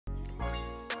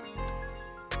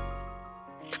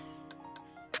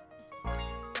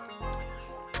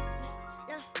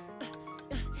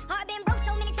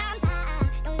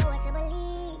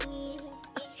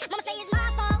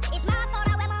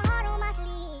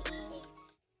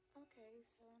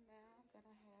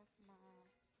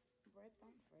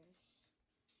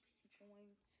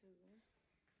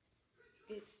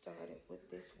to get started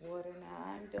with this water. Now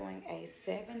I'm doing a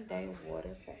 7-day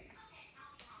water fast.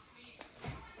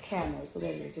 Camera's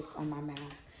literally just on my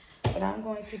mouth. But I'm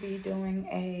going to be doing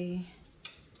a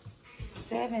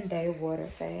 7-day water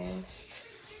fast.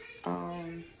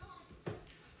 And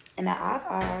I've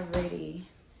already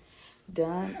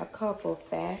done a couple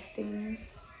fastings.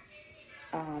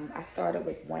 I started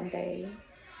with 1 day.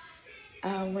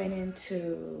 I went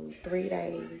into 3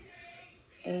 days,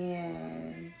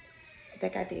 and I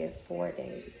think I did 4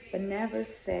 days, but never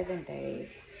 7 days.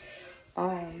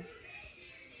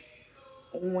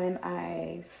 When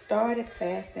I started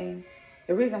fasting,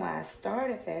 the reason why I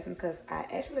started fasting, because I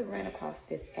actually ran across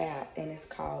this app, and it's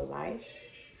called Life.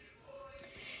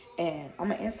 And I'm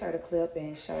going to insert a clip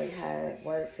and show you how it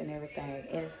works and everything.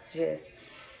 And it's just,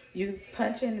 you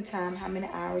punch in the time, how many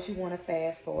hours you want to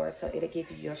fast for. So it'll give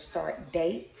you your start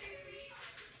date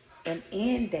and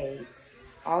end dates.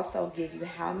 Also give you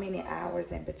how many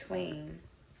hours in between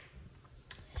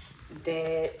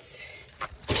that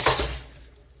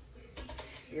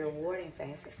your warding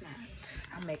fast. It's not.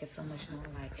 I'm making so much more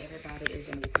like everybody is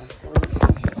in sleep.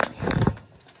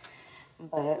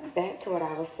 But back to what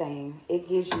I was saying. It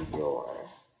gives you your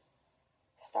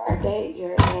start date,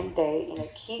 your end date, and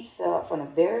it keeps up from the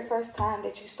very first time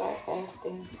that you start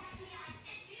fasting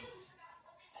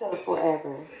to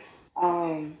forever.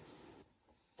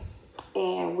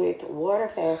 And with water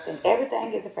fasting,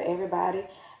 everything isn't for everybody.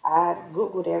 I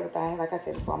Googled everything. Like I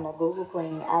said before, I'm a Google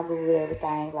queen. I Googled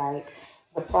everything, like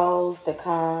the pros, the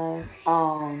cons,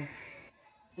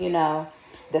 the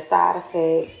side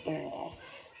effects, and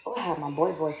I have my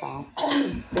boy voice on.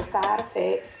 The side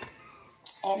effects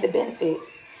and the benefits.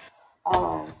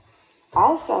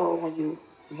 Also, when you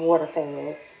water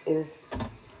fast, is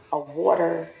a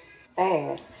water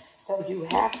fast. So you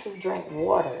have to drink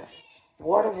water.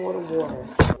 Water.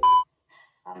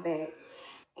 I'm back.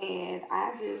 And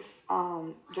I just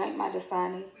drank my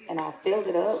Dasani and I filled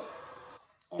it up.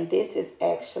 And this is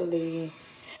actually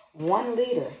 1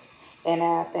 liter. And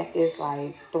I think it's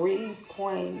like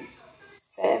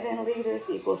 3.7 liters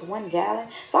equals 1 gallon.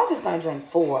 So I'm just going to drink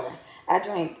 4. I'm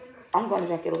going to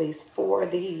drink at least 4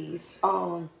 of these.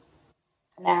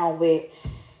 Now with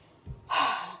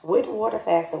water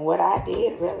fasting, what I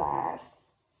did realize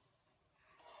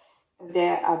is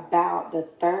that about the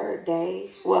 3rd day,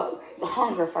 well,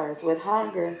 hunger first. With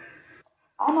hunger,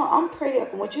 I don't know, I'm pretty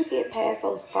up. Once you get past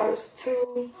those first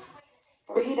 2-3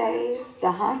 days,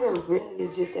 the hunger really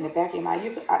is just in the back of your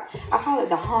mind. I call it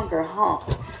the hunger hump.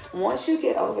 Once you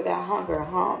get over that hunger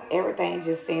hump, everything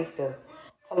just seems to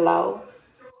flow.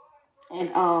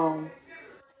 And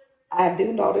I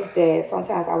do notice that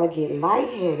sometimes I would get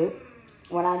lightheaded.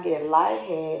 When I get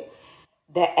lightheaded,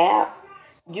 the app,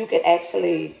 you can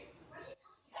actually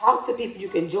talk to people. You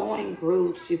can join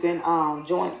groups. You can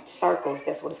join circles.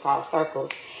 That's what it's called,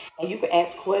 circles. And you can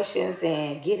ask questions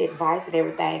and get advice and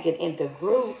everything. And in the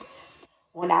group,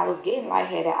 when I was getting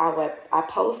lightheaded, I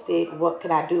posted, what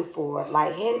can I do for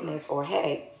lightheadedness or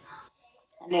headache?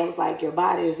 And it was like, your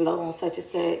body is low on such and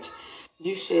such.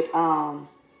 You should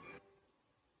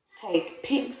take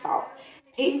pink salt,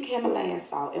 pink Himalayan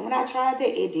salt. And when I tried that,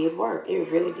 it did work.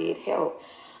 It really did help.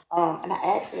 And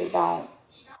I actually don't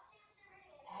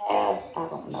have, I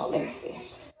don't know, let me see.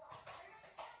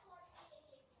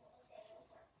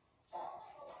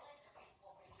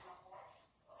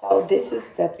 So this is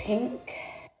the pink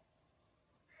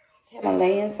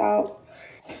Himalayan salt.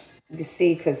 You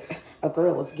see, because a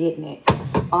girl was getting it.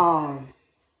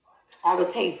 I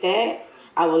would take that,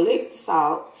 I would lick the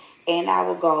salt, and I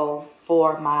would go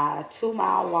for my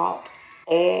 2-mile walk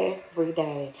every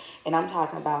day. And I'm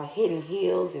talking about hitting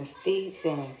hills and steeps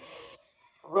and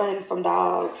running from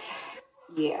dogs.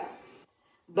 Yeah.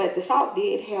 But the salt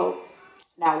did help.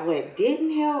 Now, what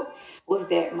didn't help was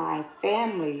that my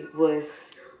family was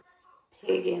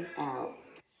pigging out.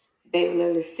 They would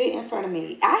literally sit in front of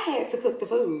me. I had to cook the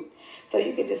food. So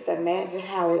you could just imagine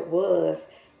how it was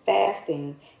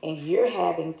fasting and you're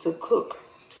having to cook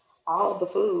all the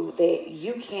food that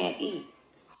you can't eat.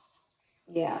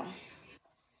 Yeah.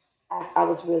 I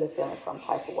was really feeling some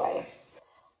type of way.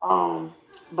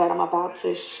 But I'm about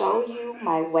to show you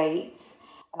my weights.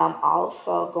 And I'm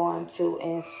also going to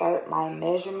insert my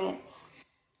measurements.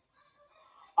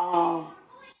 I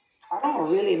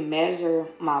don't really measure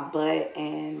my butt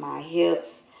and my hips.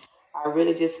 I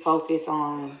really just focus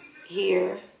on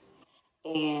here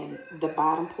and the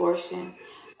bottom portion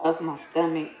of my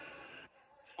stomach.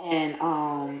 And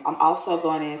I'm also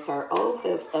going to insert old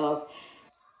clips of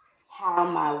how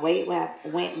my weight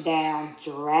went down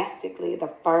drastically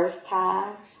the first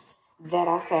time that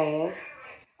I fast.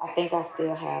 I think I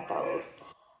still have those.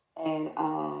 And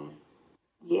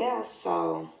yeah,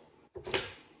 so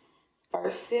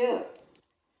first sip.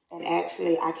 And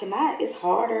actually, I cannot, it's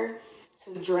harder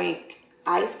to drink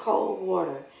ice cold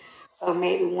water. So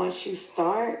maybe once you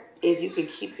start, if you can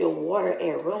keep your water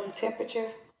at room temperature,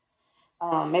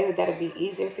 maybe that'll be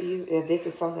easier for you if this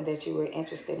is something that you were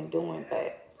interested in doing.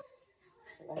 But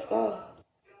let's go.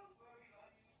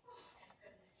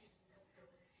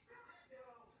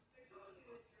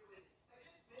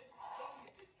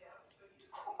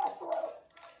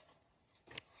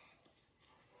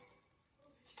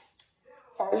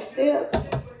 First sip,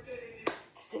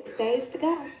 6 days to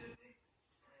go.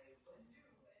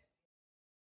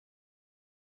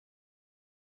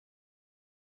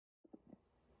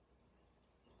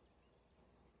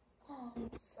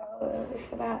 So it's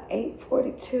about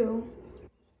 8:42,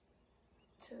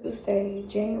 Tuesday,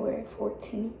 January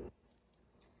 14th.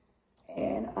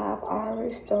 And I've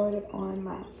already started on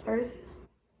my first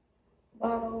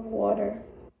bottle of water.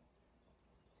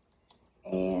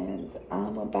 And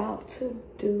I'm about to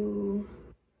do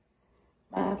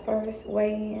my first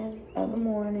weigh-in of the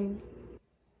morning.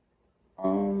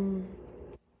 Um,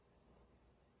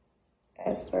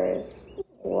 as far as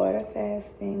water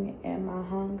fasting and my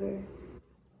hunger,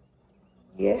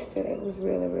 yesterday was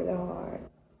really, really hard.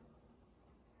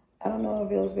 I don't know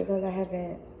if it was because I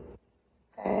haven't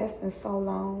fasted in so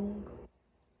long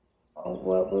or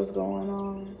what was going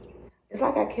on. It's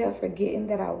like I kept forgetting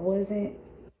that I wasn't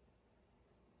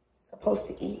supposed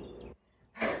to eat.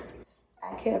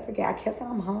 I kept forgetting. I kept saying,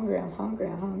 I'm hungry, I'm hungry,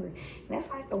 I'm hungry. And that's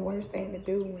like the worst thing to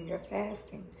do when you're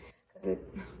fasting. Because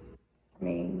I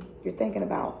mean, you're thinking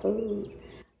about food.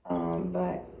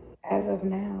 But as of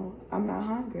now, I'm not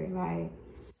hungry. Like,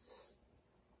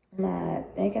 I'm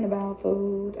not thinking about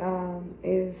food.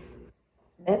 Is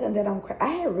nothing that I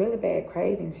had really bad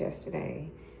cravings yesterday.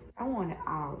 I wanted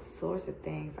all sorts of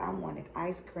things. I wanted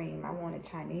ice cream. I wanted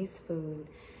Chinese food.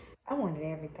 I wanted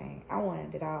everything. I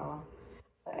wanted it all.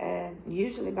 And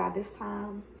usually by this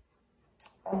time,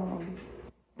 um,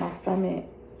 my stomach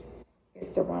is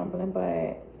still rumbling,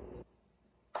 but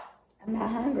I'm not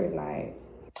hungry. Like,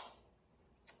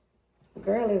 the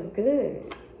girl is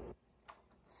good.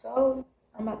 So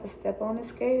I'm about to step on the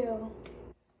scale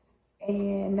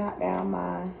and knock down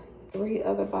my 3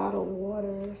 other bottled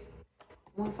waters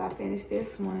once I finish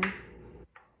this one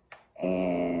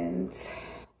and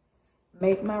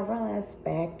make my runs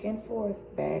back and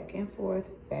forth, back and forth,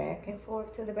 back and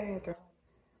forth to the bathroom.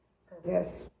 Because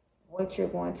that's what you're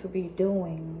going to be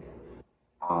doing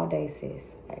all day,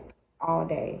 sis. Like, all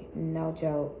day. No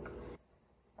joke.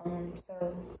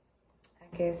 So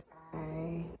I guess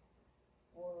I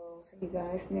will see you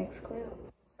guys next clip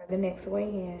for the next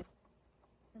weigh-in.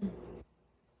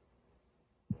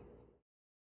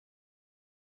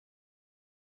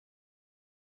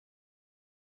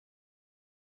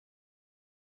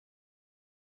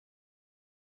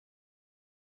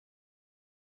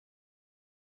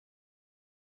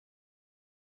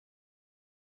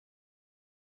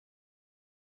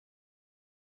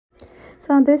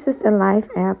 So this is the Life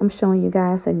app I'm showing you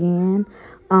guys again.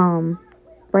 Um,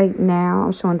 right now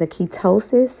I'm showing the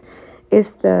ketosis.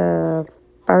 It's the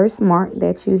first mark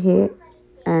that you hit,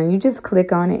 and you just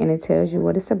click on it and it tells you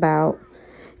what it's about.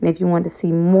 And if you want to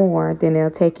see more, then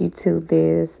it'll take you to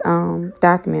this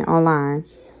document online,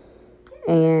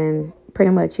 and pretty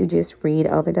much you just read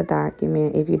over the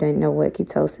document if you didn't know what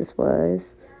ketosis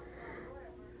was.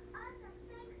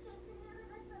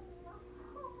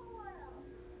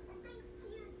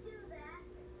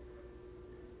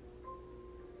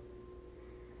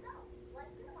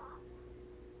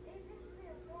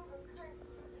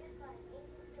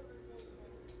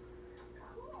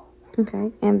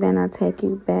 Okay, and then I take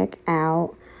you back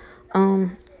out.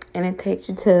 And it takes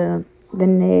you to the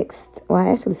next. Well, I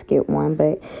actually skipped one,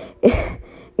 but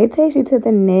it takes you to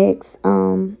the next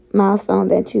milestone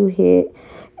that you hit,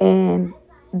 and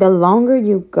the longer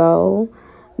you go,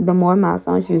 the more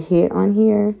milestones you hit on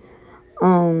here.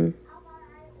 And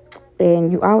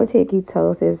you always hit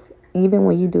ketosis, even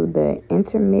when you do the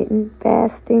intermittent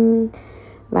fasting.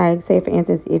 Like, say for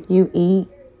instance, if you eat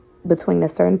between a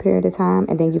certain period of time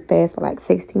and then you fast for like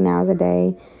 16 hours a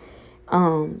day,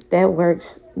 that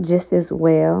works just as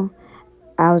well.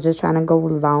 I was just trying to go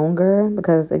longer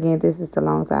because, again, this is the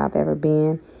longest I've ever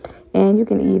been. And you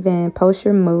can even post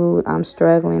your mood. I'm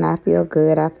struggling. I feel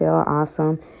good. I feel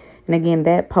awesome. And again,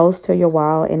 that posts to your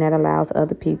wall, and that allows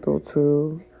other people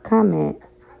to comment.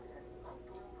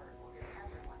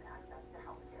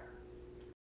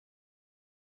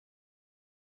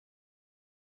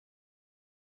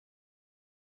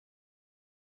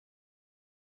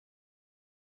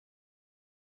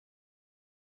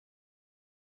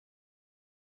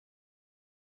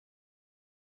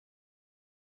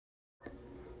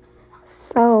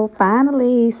 So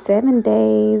finally, 7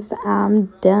 days,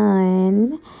 I'm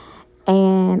done.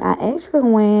 And I actually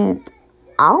went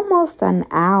almost an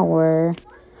hour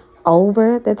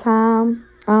over the time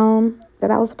that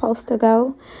I was supposed to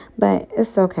go. But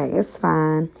it's okay. It's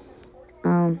fine.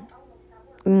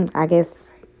 I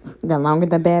guess the longer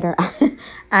the better,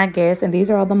 I guess. And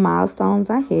these are all the milestones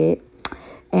I hit.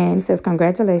 And it says,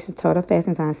 congratulations, total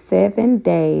fasting time, 7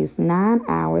 days, 9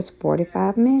 hours,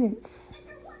 45 minutes.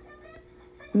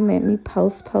 Let me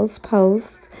post.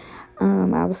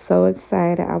 I was so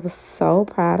excited. I was so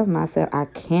proud of myself. I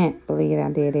can't believe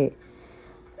I did it.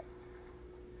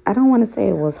 I don't want to say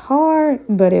it was hard,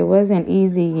 but it wasn't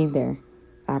easy either.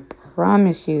 I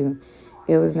promise you,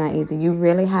 it was not easy. You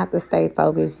really have to stay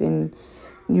focused, and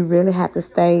you really have to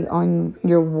stay on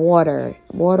your water.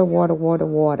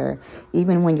 Water.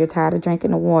 Even when you're tired of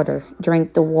drinking the water,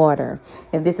 drink the water.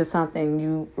 If this is something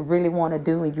you really want to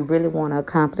do and you really want to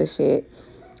accomplish it.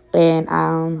 And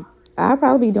I'll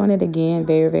probably be doing it again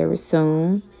very, very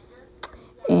soon.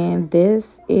 And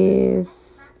this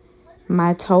is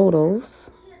my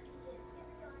totals.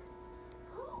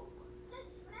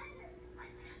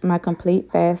 My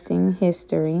complete fasting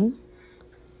history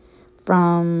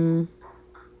from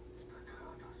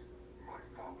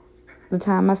the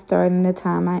time I started and the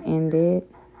time I ended.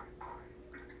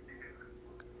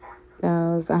 That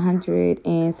was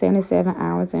 177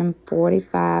 hours and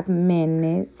 45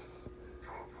 minutes.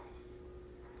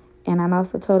 And I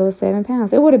lost a total of 7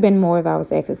 pounds. It would have been more if I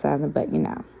was exercising, but you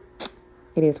know,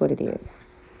 it is what it is.